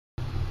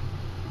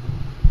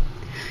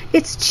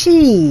It's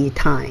Chi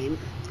time.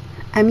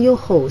 I'm your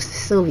host,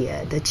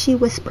 Sylvia, the Chi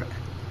Whisperer.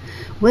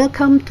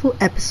 Welcome to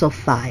episode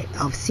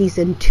 5 of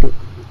season 2.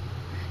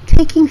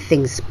 Taking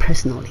things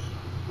personally.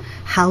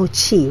 How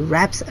Chi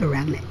wraps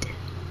around it.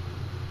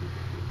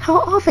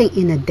 How often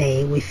in a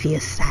day we feel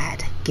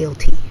sad,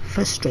 guilty,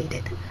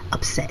 frustrated,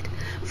 upset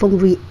from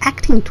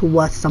reacting to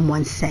what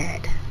someone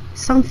said,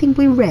 something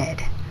we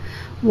read,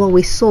 what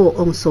we saw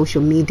on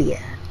social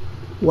media,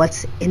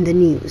 what's in the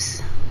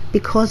news,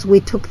 because we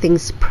took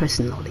things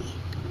personally.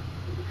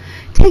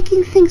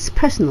 Taking things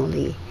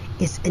personally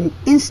is an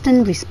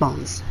instant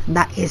response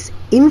that is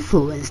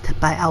influenced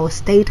by our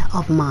state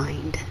of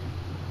mind.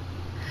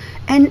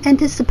 An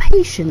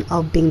anticipation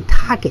of being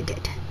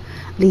targeted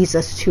leads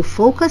us to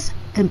focus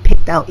and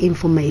pick out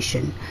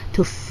information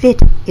to fit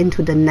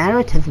into the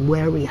narrative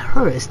we're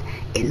rehearsed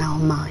in our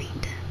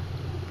mind.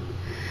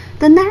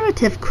 The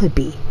narrative could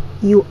be,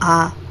 you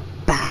are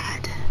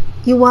bad,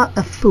 you are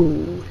a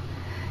fool,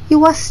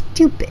 you are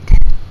stupid,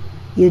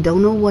 you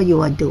don't know what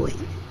you are doing,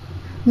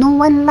 no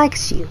one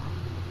likes you,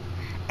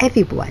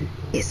 everyone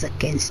is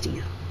against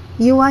you,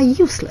 you are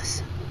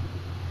useless.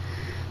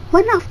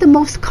 One of the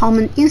most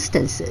common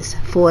instances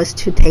for us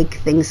to take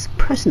things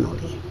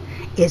personally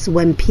is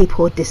when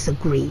people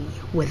disagree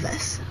with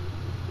us.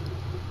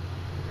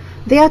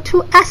 There are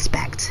two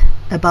aspects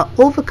about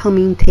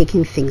overcoming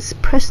taking things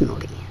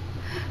personally.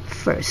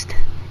 First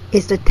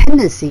is the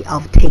tendency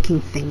of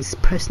taking things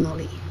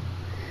personally.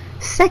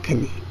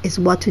 Second is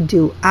what to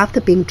do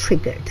after being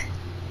triggered.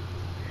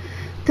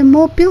 The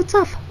more built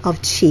up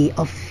of chi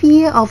of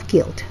fear of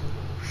guilt,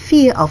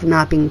 fear of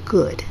not being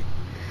good,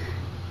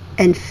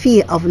 and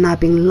fear of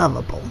not being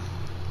lovable,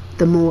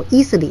 the more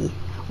easily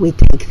we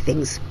take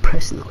things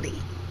personally.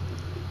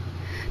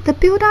 The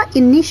build-up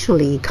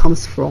initially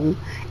comes from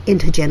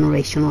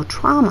intergenerational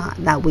trauma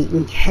that we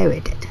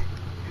inherited,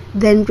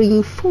 then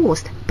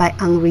reinforced by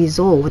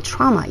unresolved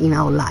trauma in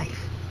our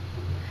life.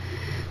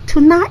 To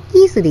not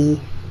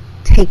easily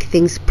take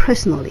things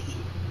personally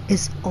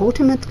is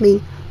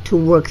ultimately to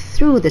work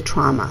through the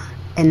trauma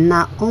and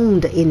not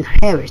own the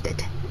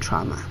inherited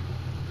trauma.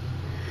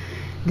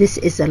 This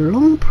is a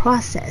long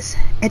process,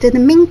 and in the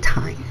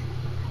meantime,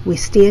 we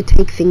still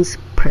take things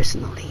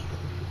personally.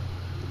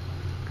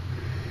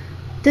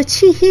 The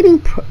Chi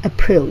healing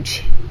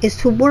approach is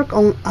to work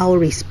on our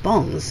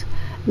response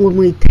when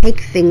we take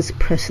things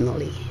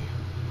personally.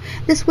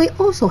 This will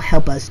also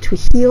help us to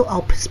heal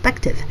our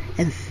perspective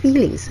and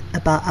feelings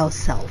about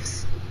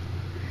ourselves.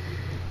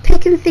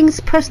 Taking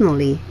things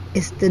personally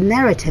is the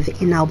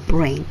narrative in our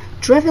brain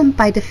driven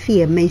by the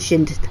fear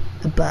mentioned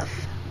above.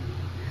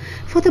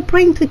 For the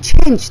brain to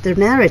change the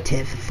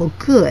narrative for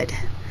good,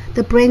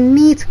 the brain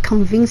needs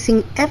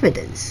convincing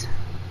evidence.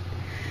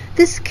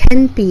 This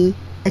can be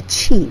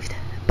achieved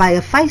by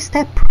a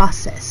 5-step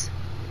process.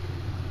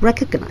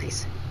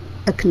 Recognize,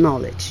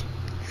 acknowledge,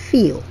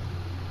 feel,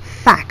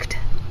 fact,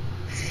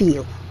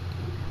 feel.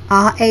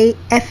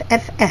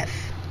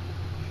 RAFFF.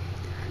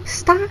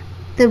 Start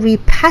the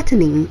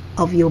repatterning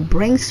of your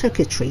brain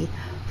circuitry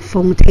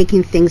from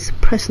taking things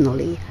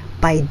personally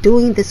by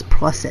doing this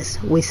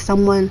process with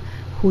someone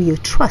who you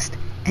trust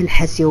and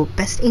has your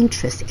best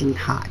interest in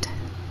heart.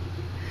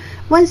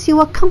 Once you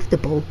are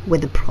comfortable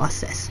with the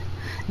process,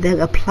 then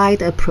apply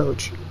the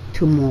approach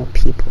to more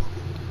people.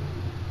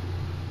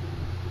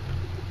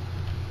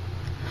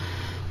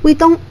 We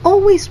don't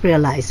always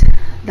realize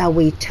that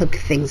we took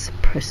things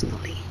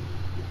personally.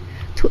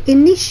 To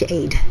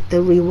initiate the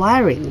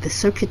rewiring the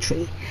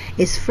circuitry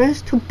is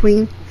first to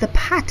bring the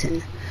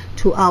pattern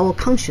to our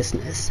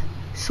consciousness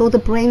so the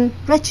brain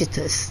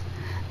registers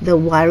the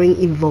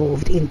wiring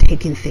involved in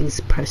taking things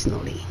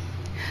personally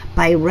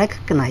by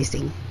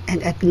recognizing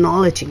and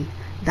acknowledging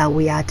that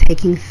we are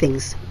taking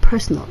things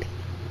personally.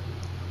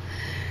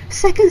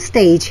 Second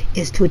stage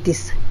is to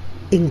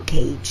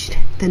disengage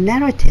the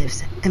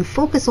narratives and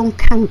focus on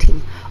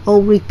counting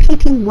or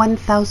repeating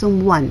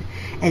 1001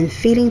 and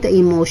feeling the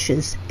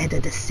emotions at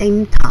the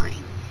same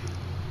time.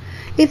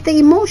 If the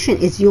emotion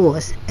is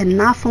yours and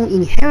not from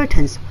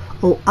inheritance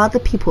or other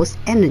people's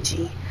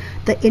energy,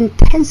 the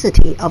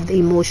intensity of the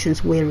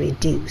emotions will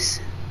reduce.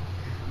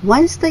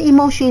 Once the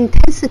emotion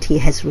intensity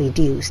has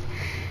reduced,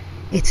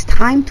 it's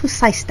time to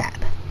sidestep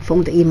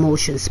from the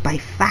emotions by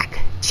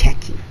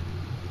fact-checking.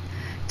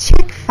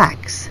 Check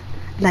facts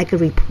like a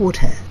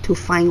reporter to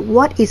find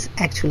what is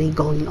actually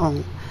going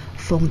on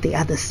from the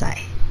other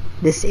side.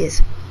 This is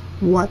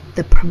what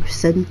the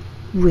person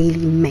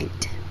really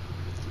meant.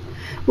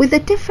 With a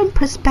different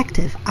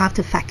perspective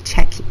after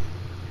fact-checking,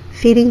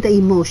 feeling the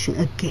emotion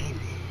again,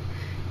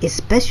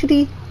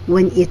 especially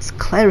when it's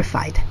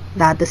clarified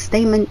that the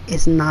statement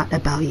is not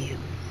about you.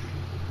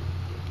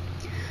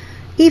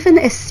 Even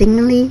as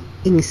seemingly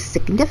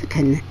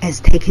insignificant as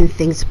taking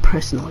things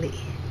personally,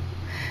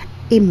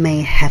 it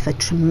may have a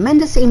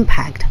tremendous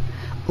impact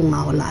on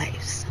our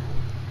lives.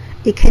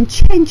 It can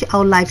change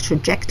our life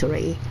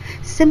trajectory.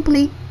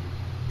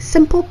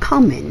 Simple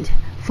comment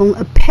from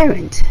a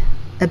parent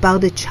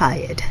about the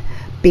child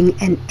being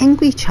an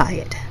angry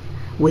child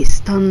will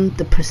stun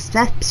the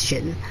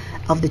perception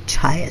of the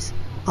child's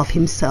of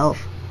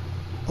himself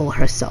or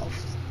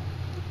herself.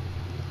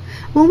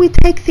 When we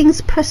take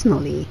things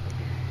personally,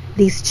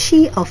 this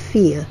chi of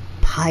fear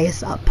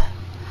piles up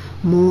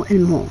more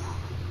and more.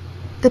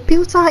 The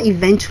build-up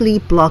eventually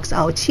blocks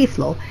our chi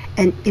flow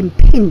and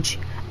impinge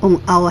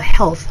on our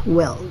health,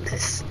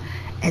 wellness,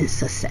 and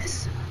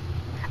success.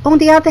 On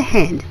the other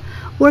hand,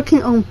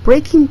 working on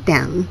breaking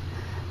down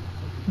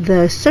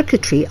the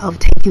circuitry of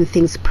taking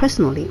things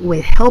personally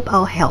will help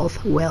our health,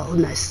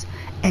 wellness,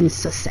 and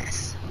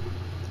success.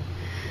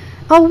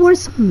 Our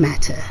words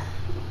matter.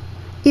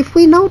 If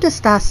we notice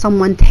that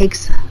someone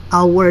takes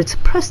our words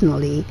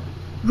personally,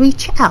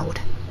 reach out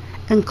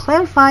and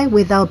clarify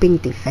without being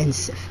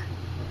defensive.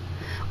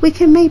 We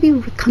can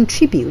maybe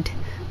contribute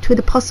to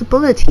the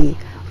possibility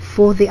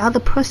for the other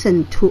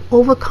person to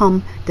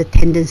overcome the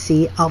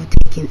tendency of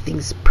taking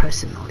things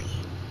personally.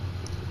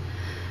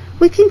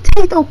 We can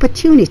take the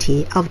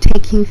opportunity of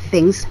taking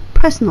things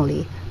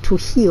personally to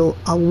heal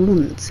our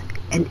wounds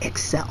and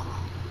excel.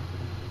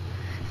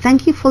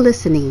 Thank you for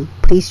listening.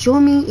 Please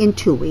join me in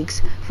 2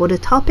 weeks for the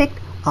topic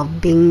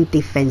of being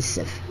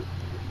defensive.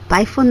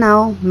 Bye for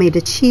now. May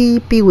the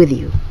chi be with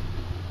you.